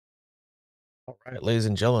All right, ladies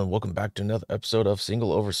and gentlemen, welcome back to another episode of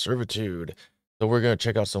Single Over Servitude. So we're going to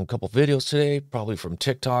check out some couple videos today, probably from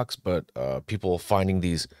TikToks, but people finding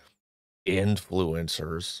these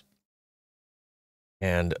influencers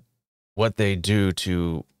and what they do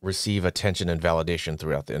to receive attention and validation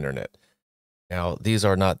throughout the internet. Now, these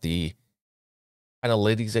are not the kind of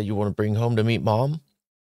ladies that you want to bring home to meet mom.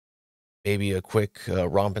 Maybe a quick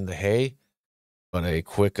romp in the hay, but a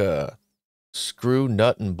quick screw,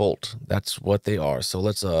 nut, and bolt. That's what they are. So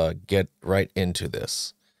let's get right into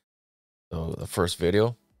this. So the first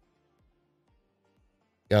video,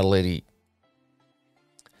 got a lady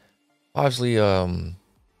obviously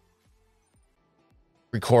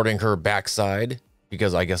recording her backside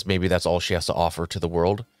because I guess maybe that's all she has to offer to the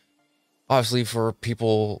world. Obviously for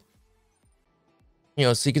people,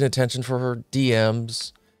 seeking attention for her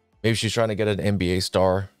DMs. Maybe she's trying to get an NBA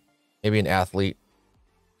star, maybe an athlete.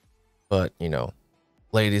 But,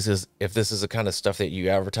 ladies, if this is the kind of stuff that you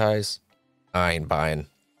advertise, I ain't buying.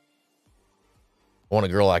 I want a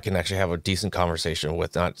girl I can actually have a decent conversation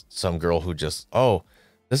with, not some girl who just, oh,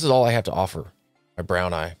 this is all I have to offer. My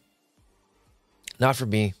brown eye. Not for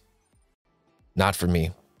me. Not for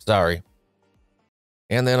me. Sorry.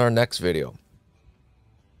 And then our next video.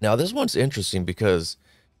 Now, this one's interesting because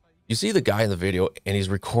you see the guy in the video and he's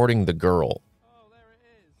recording the girl.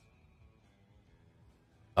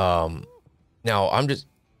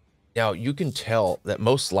 Now you can tell that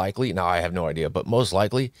most likely, now I have no idea, but most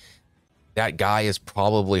likely that guy is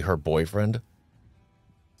probably her boyfriend.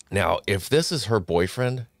 Now, if this is her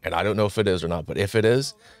boyfriend, and I don't know if it is or not, but if it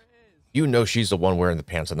is, she's the one wearing the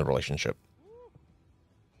pants in the relationship.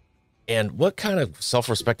 And what kind of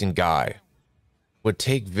self-respecting guy would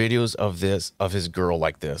take videos of his girl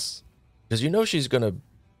like this? Because she's going to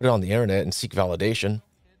put it on the internet and seek validation.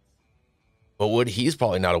 But what he's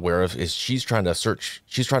probably not aware of is she's trying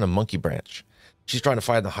to monkey branch. She's trying to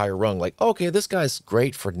find the higher rung. Like, okay, this guy's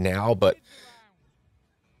great for now, but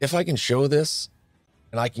if I can show this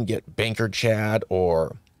and I can get banker Chad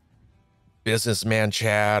or businessman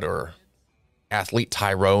Chad or athlete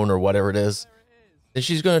Tyrone or whatever it is, then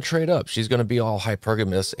she's going to trade up. She's going to be all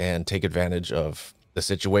hypergamous and take advantage of the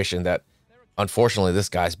situation that, unfortunately, this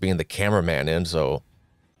guy's being the cameraman in. So,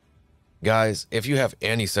 guys, if you have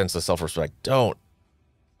any sense of self-respect, don't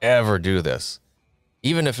ever do this.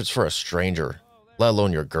 Even if it's for a stranger, let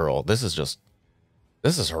alone your girl. This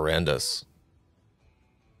is horrendous.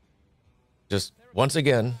 Just, once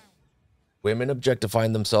again, women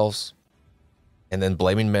objectifying themselves and then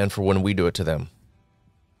blaming men for when we do it to them.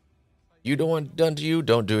 You don't want it done to you,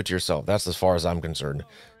 don't do it to yourself. That's as far as I'm concerned.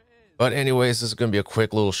 But anyways, this is going to be a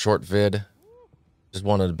quick little short vid. Just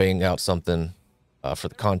wanted to bang out something for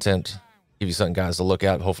the content. Give you something, guys, to look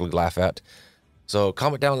at, hopefully laugh at. So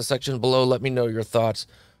comment down in the section below. Let me know your thoughts.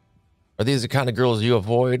 Are these the kind of girls you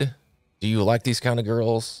avoid? Do you like these kind of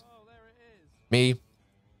girls? Me,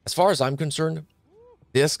 as far as I'm concerned,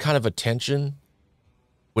 this kind of attention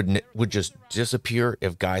would just disappear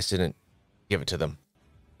if guys didn't give it to them.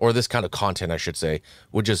 Or this kind of content, I should say,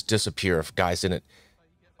 would just disappear if guys didn't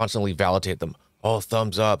constantly validate them. Oh,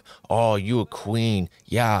 thumbs up. Oh, you a queen.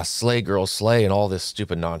 Yeah, slay, girl, slay, and all this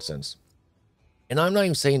stupid nonsense. And I'm not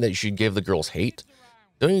even saying that you should give the girls hate.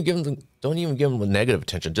 Don't even give them negative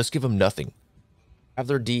attention. Just give them nothing. Have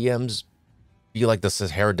their DMs be like the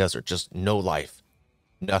Sahara Desert, just no life,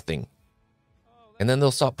 nothing. And then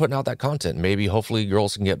they'll stop putting out that content. Maybe, hopefully,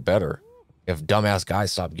 girls can get better if dumbass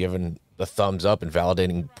guys stop giving the thumbs up and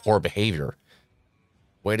validating poor behavior.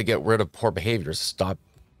 Way to get rid of poor behavior. Stop,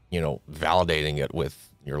 validating it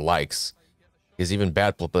with your likes. Because even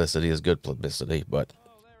bad publicity is good publicity. But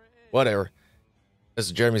whatever. This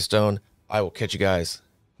is Jeremy Stone. I will catch you guys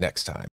next time.